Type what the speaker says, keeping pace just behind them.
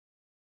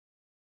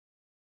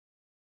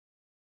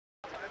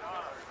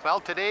Well,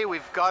 today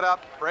we've got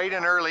up bright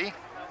and early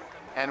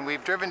and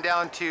we've driven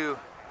down to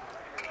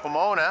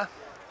Pomona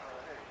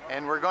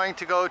and we're going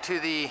to go to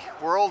the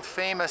world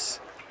famous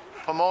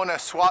Pomona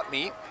Swap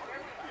Meet.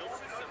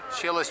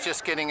 Sheila's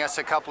just getting us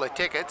a couple of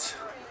tickets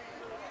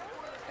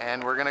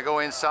and we're going to go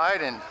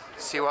inside and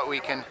see what we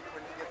can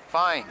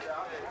find.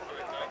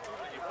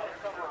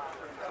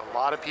 A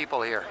lot of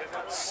people here.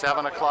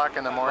 7 o'clock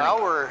in the morning.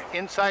 Well, we're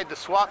inside the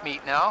swap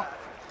meet now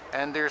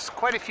and there's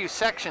quite a few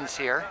sections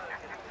here.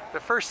 The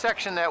first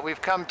section that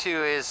we've come to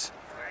is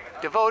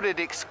devoted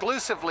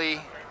exclusively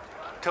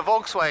to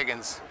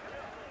Volkswagens.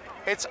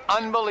 It's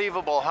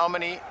unbelievable how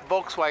many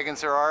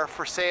Volkswagens there are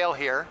for sale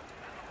here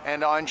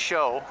and on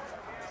show.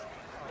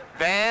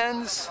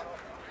 Vans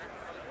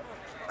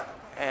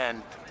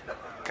and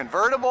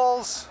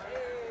convertibles,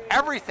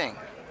 everything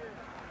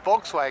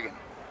Volkswagen.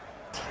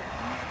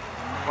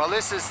 Well,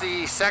 this is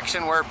the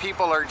section where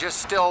people are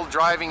just still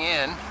driving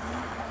in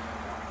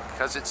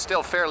because it's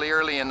still fairly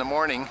early in the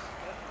morning.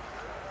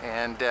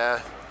 And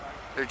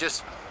they're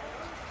just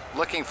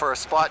looking for a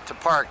spot to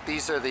park.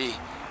 These are the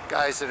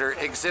guys that are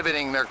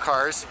exhibiting their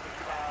cars.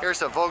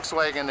 Here's a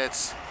Volkswagen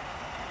that's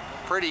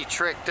pretty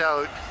tricked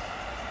out.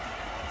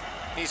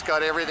 He's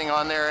got everything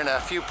on there and a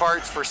few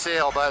parts for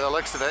sale by the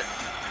looks of it.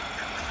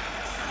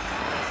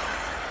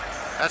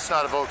 That's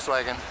not a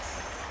Volkswagen.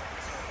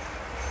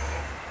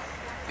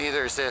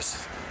 Neither is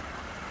this.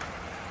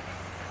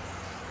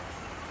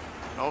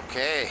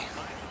 Okay.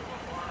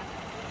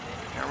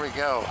 Here we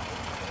go.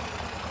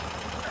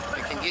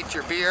 You can get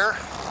your beer,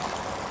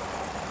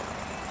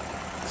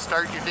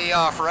 start your day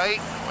off right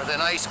with a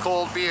nice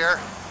cold beer.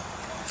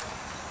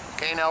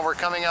 Okay, now we're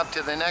coming up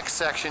to the next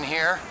section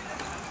here,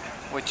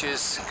 which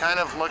is kind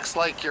of looks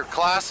like your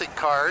classic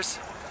cars,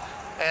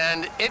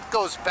 and it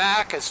goes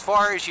back as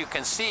far as you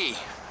can see.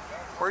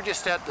 We're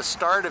just at the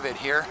start of it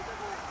here.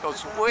 It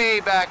goes way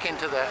back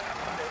into the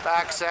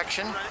back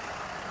section.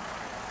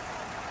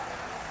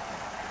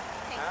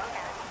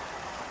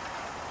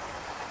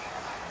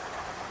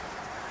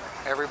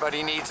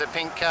 Everybody needs a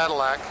pink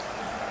Cadillac.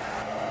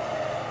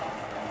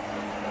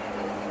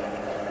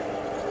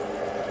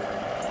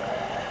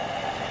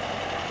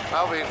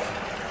 Well,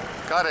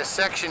 we've got a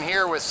section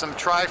here with some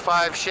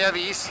Tri-5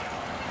 Chevys.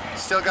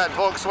 Still got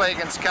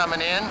Volkswagens coming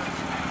in.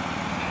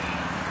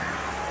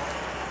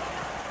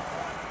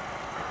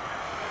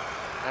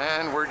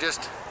 And we're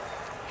just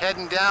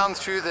heading down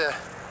through the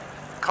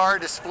car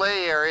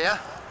display area.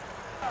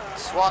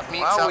 Swap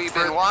meets. Well, we've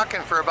been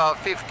walking for about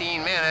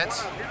 15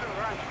 minutes.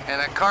 And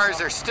the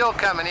cars are still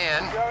coming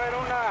in.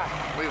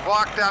 We've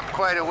walked up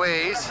quite a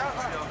ways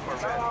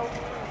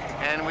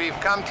and we've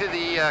come to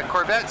the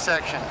Corvette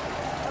section.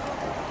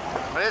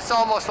 But it's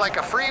almost like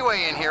a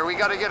freeway in here. We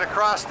got to get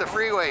across the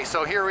freeway,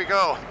 so here we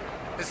go.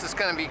 This is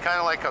going to be kind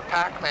of like a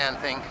Pac-Man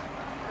thing.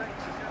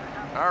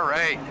 All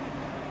right,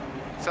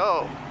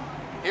 so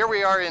here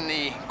we are in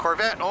the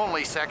Corvette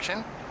only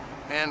section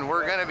and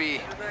we're going to be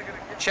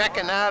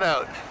checking that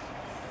out,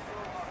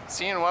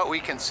 seeing what we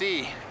can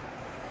see.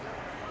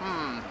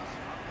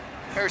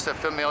 There's a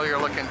familiar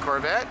looking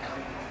Corvette.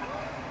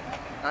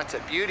 That's a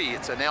beauty.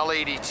 It's an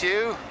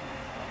L82.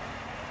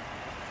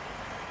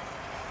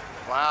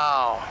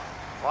 Wow.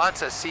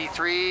 Lots of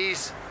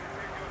C3s.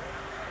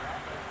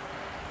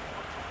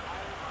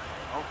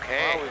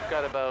 Okay. Well, we've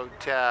got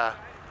about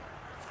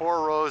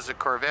 4 rows of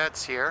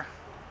Corvettes here.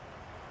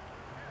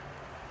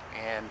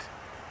 And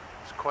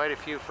there's quite a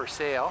few for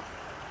sale.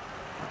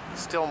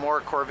 Still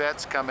more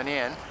Corvettes coming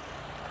in.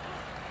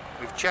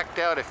 We've checked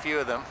out a few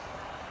of them.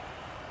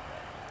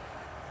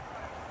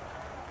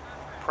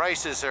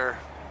 Prices are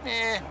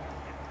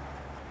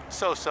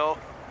so-so.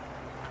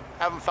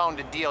 Haven't found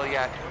a deal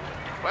yet.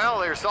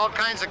 Well, there's all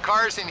kinds of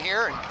cars in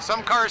here and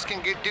some cars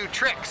can do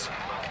tricks.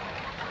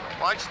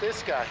 Watch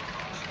this guy.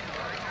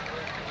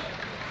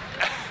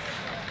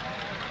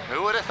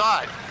 Who would have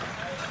thought?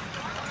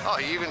 Oh,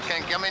 you even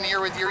can come in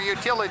here with your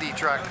utility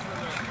truck.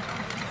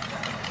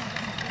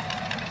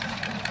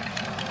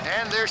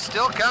 And they're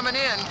still coming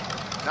in.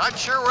 Not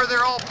sure where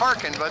they're all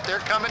parking, but they're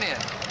coming in.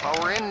 Well,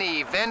 we're in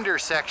the vendor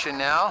section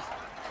now.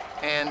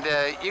 And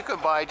you can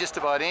buy just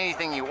about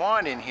anything you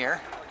want in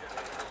here.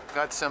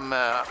 Got some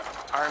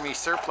Army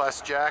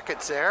surplus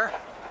jackets there.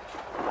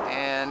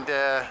 And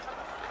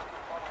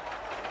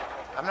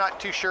I'm not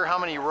too sure how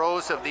many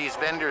rows of these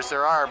vendors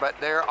there are, but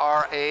there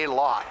are a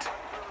lot.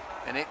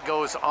 And it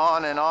goes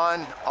on and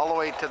on all the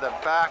way to the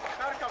back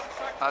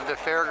of the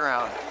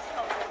fairground.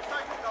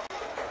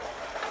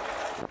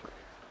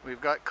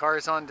 We've got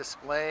cars on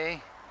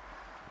display.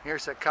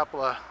 Here's a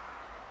couple of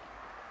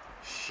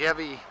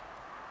Chevy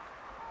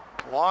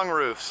long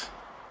roofs.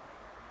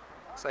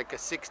 Looks like a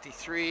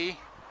 63.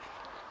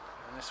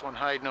 And this one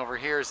hiding over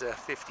here is a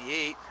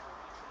 58.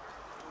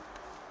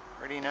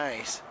 Pretty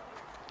nice.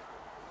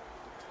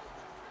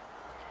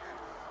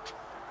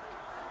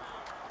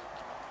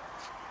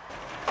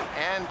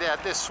 And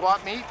at this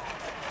swap meet,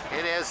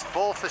 it has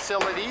full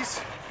facilities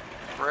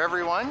for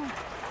everyone.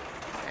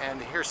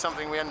 And here's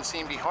something we hadn't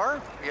seen before.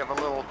 We have a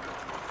little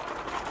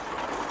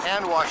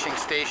hand washing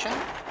station.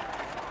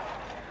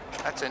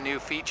 That's a new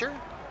feature.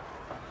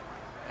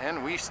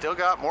 And we've still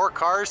got more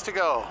cars to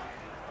go.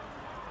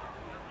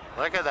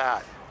 Look at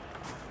that.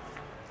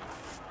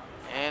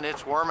 And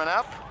it's warming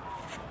up.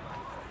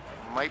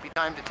 Might be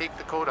time to take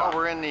the coat off.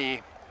 Well, we're in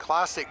the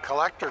classic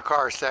collector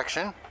car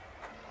section.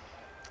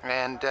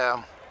 And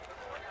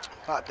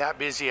not that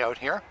busy out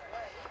here.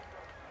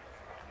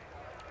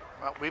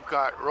 Well, we've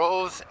got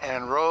rows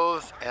and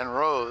rows and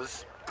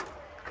rows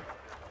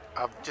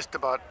of just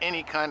about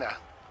any kind of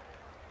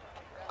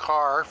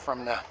car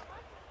from the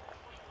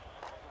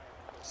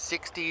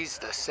 60s,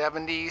 the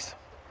 70s,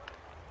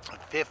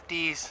 the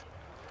 50s.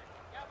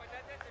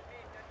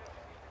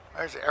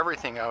 There's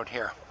everything out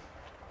here.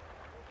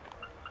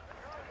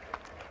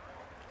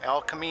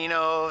 El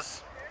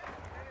Caminos,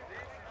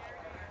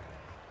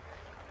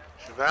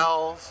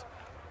 Chevelles,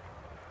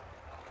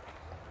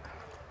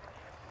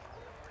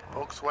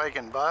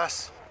 Volkswagen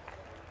bus.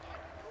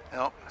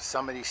 Nope,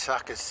 somebody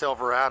stuck his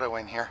Silverado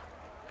in here.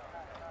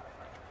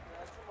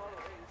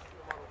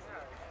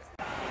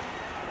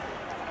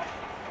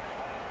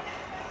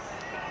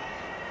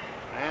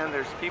 And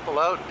there's people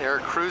out there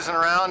cruising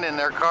around in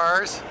their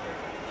cars.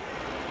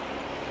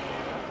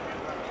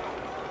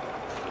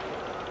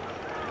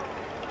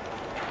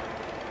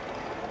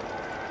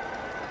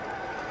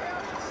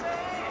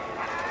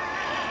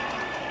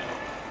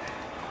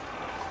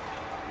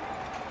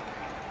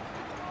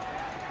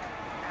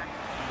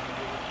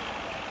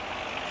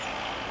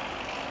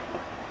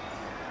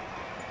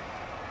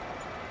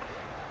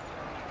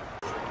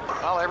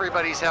 Well,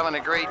 everybody's having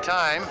a great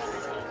time.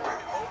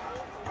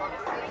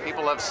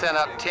 People have set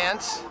up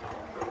tents.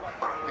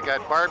 They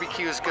got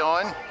barbecues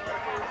going,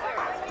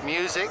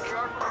 music,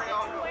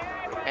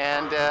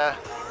 and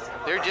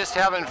they're just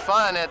having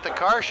fun at the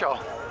car show.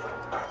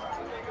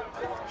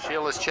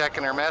 Sheila's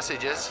checking her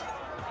messages.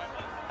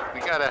 We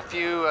got a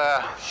few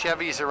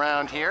Chevys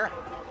around here.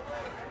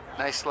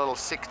 Nice little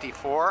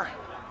 64.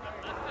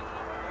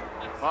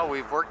 Well,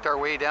 we've worked our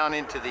way down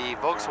into the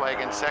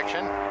Volkswagen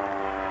section.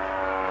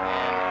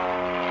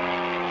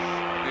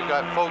 And we've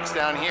got folks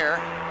down here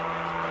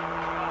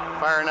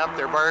firing up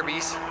their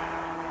Barbies.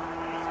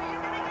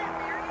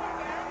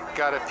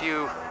 Got a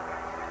few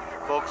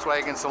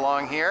Volkswagens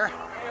along here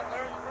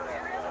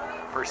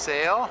for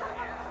sale.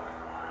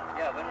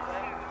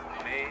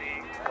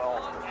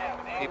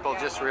 People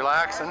just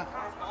relaxing.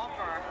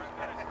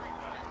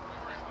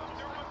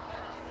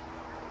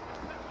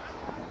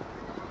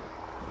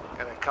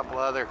 Got a couple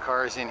other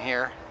cars in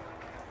here.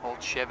 Old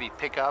Chevy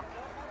pickup,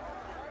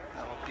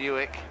 little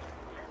Buick.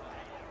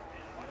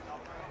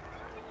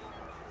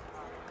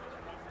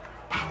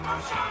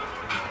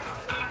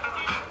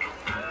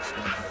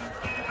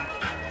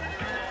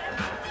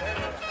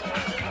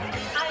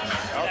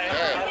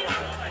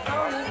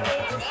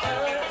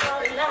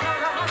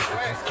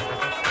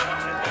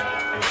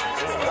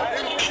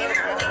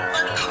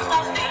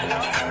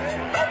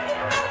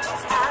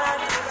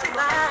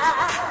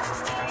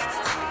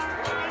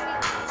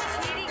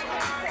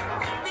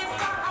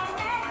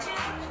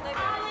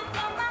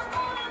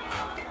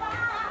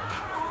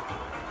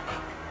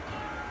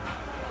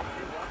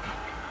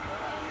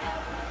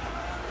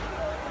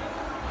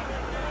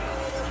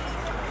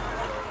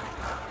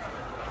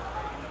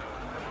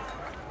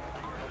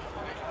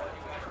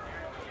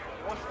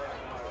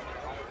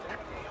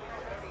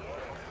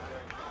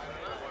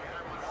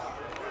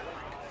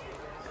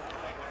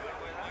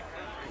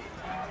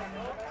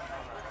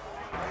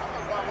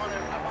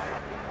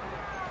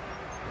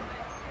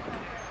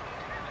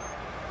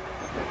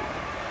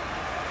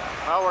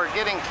 Well, we're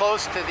getting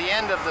close to the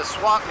end of the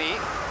swap meet,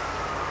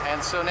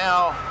 and so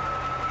now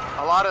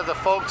a lot of the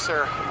folks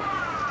are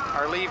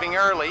leaving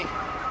early.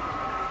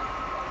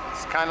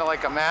 It's kind of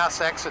like a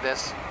mass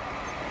exodus.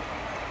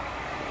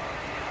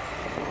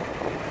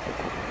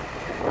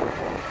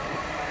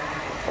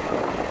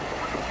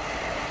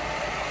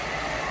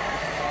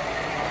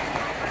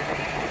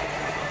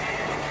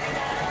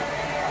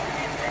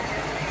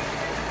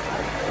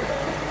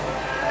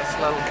 Nice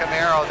little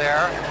Camaro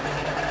there.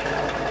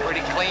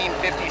 Pretty clean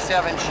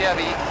 57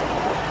 Chevy.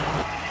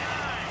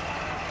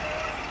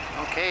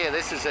 Okay,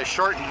 this is a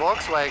shortened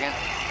Volkswagen.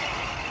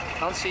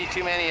 Don't see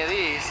too many of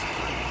these.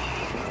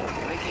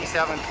 I think he's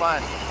having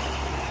fun.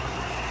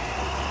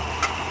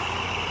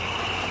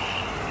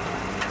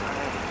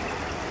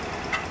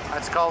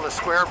 That's called a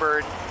Square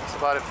Bird. It's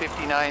about a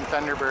 59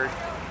 Thunderbird.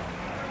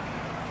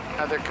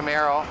 Another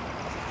Camaro.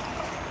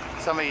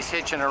 Somebody's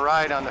hitching a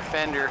ride on the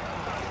fender,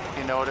 if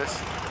you notice.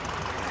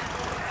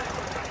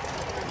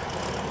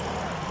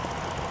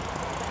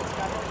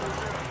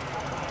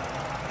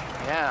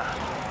 Yeah.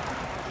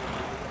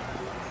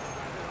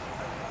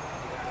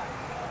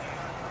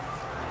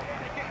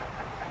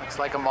 Looks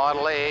like a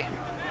Model A.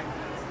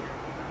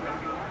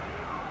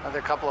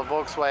 Another couple of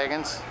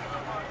Volkswagens.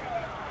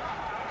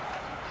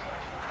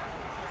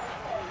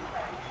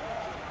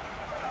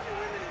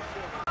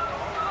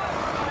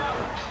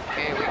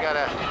 Okay, we got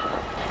a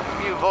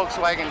few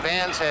Volkswagen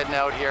vans heading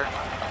out here.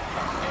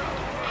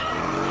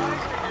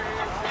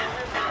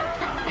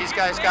 These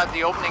guys got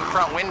the opening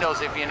front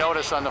windows, if you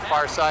notice, on the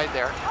far side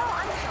there.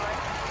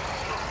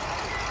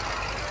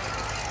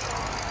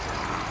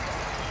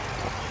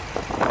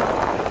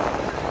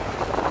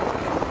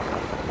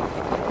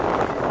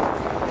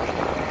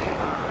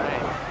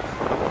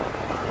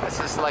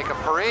 looks like a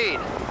parade.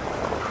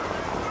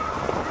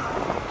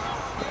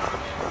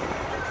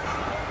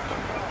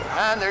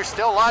 And there's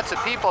still lots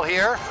of people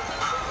here.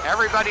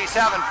 Everybody's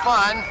having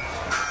fun.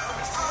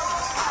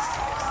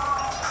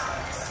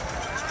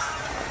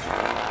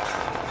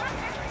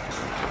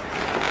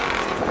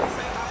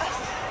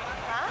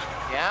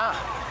 Yeah.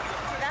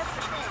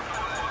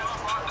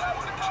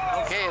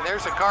 Okay,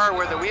 there's a car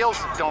where the wheels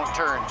don't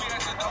turn.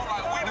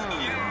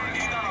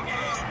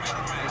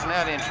 Isn't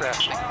that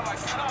interesting?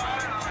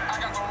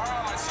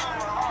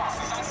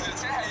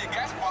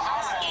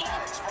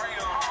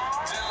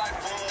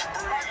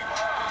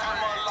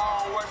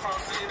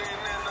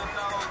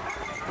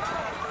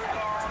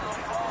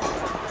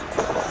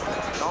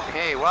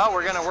 Okay, well,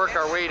 we're going to work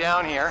our way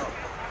down here.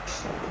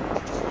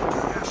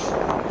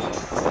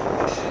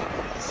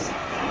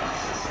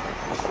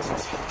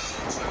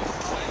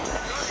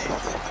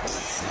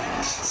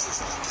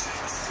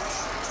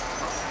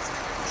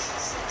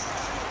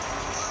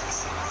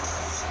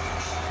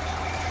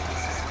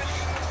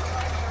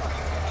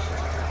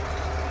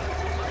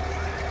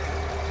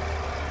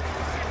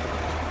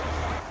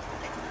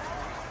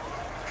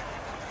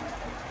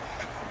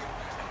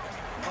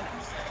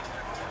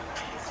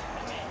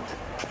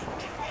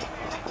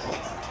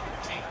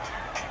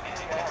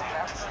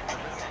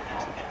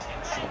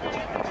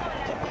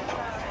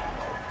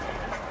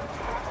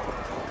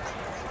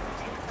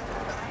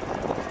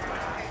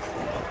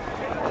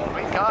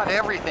 Got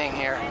everything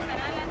here.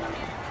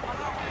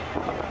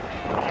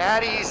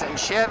 Caddies and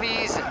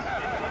Chevys and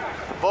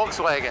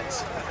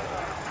Volkswagens.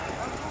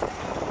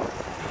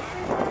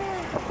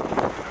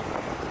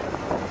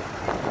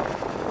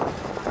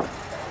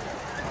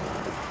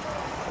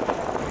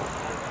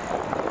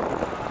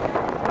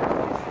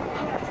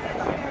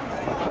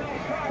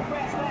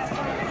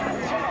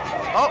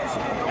 Oh,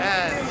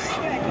 and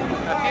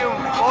a few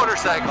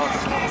motorcycles.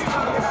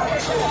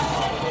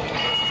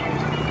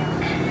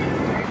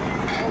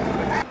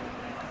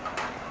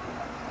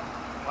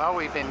 Well,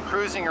 we've been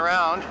cruising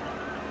around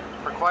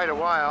for quite a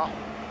while,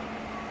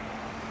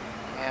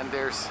 and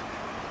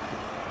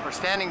we're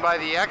standing by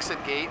the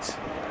exit gates.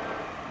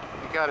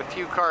 We got a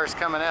few cars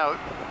coming out.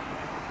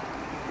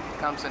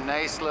 Comes a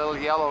nice little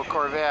yellow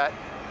Corvette.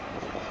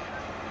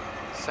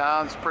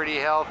 Sounds pretty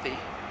healthy.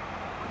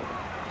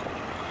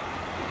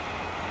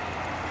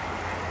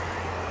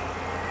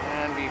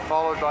 And be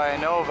followed by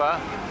a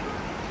Nova.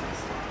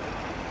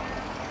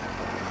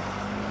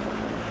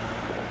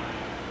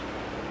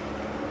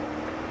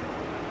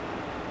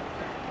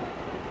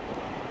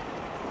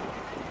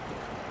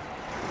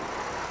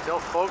 Still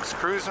folks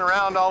cruising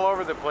around all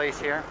over the place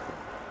here.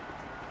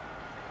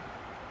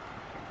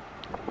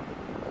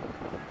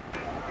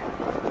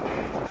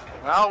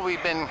 Well,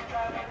 we've been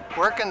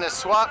working the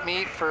swap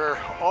meet for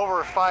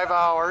over 5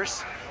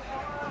 hours,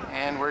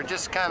 and we're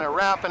just kind of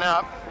wrapping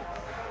up.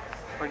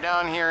 We're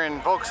down here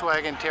in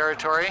Volkswagen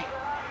territory,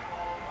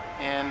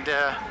 and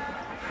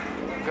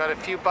we've got a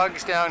few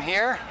bugs down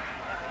here.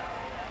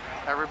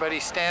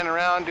 Everybody's standing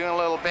around doing a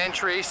little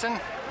bench racing.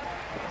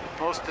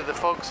 Most of the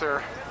folks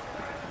are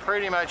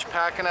pretty much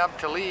packing up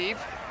to leave.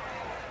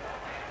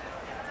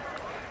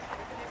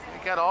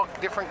 We got all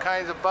different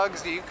kinds of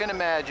bugs that you can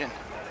imagine.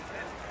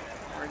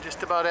 We're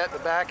just about at the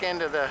back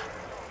end of the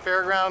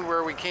fairground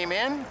where we came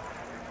in.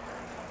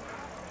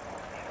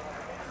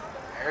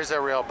 There's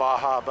a real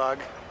Baja bug.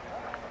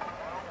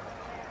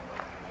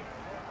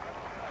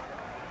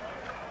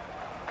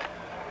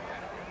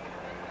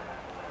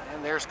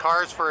 And there's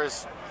cars for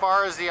as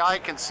far as the eye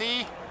can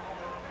see.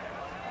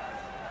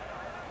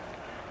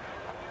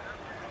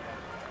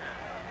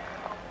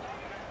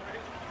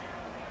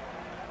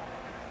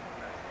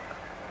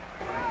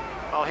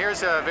 Well,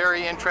 here's a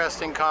very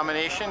interesting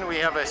combination. We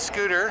have a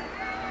scooter,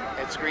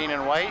 it's green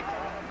and white.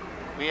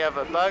 We have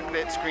a bug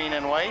that's green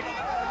and white.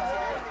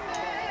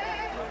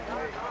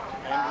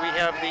 And we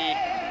have the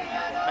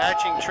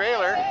matching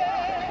trailer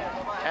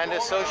and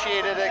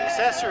associated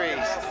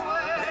accessories.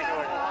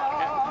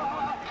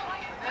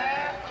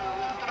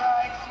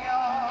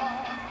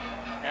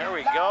 There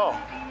we go.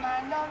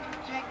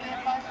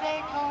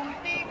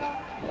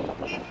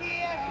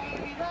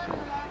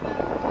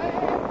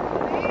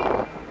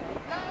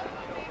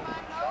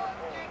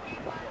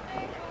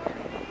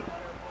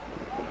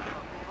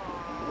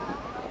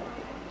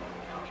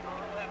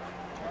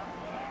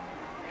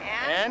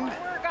 And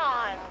we're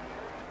gone.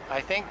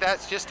 I think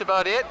that's just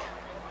about it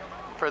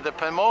for the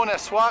Pomona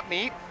Swap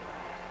Meet.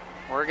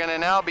 We're going to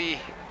now be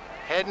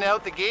heading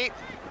out the gate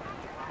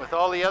with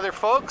all the other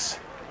folks,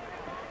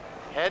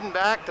 heading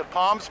back to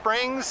Palm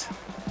Springs,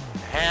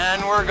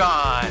 and we're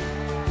gone.